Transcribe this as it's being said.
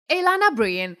Ellana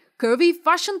Bryan, curvy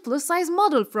fashion plus-size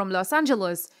model from Los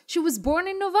Angeles. She was born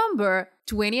in November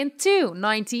 22,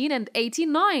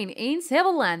 1989 in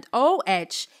Sutherland,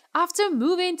 OH. After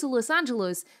moving to Los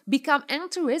Angeles, became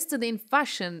interested in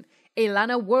fashion.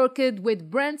 Ellana worked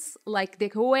with brands like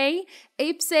Decoy,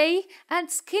 Ipsy, and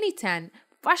Skinny Tan.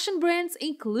 Fashion brands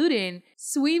including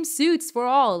Swimsuits for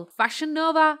All,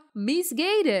 Fashionnova, Miss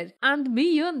Gated, and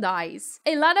Hyundai's.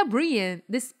 Ellana Bryan,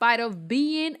 despite of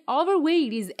being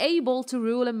overweight, is able to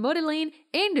rule a modeling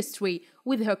industry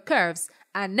with her curves,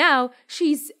 and now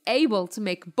she's able to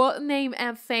make both name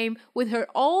and fame with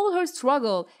all her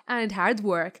struggle and hard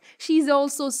work. She's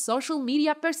also a social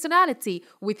media personality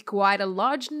with quite a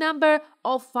large number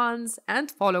of fans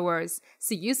and followers.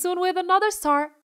 See you soon with another star.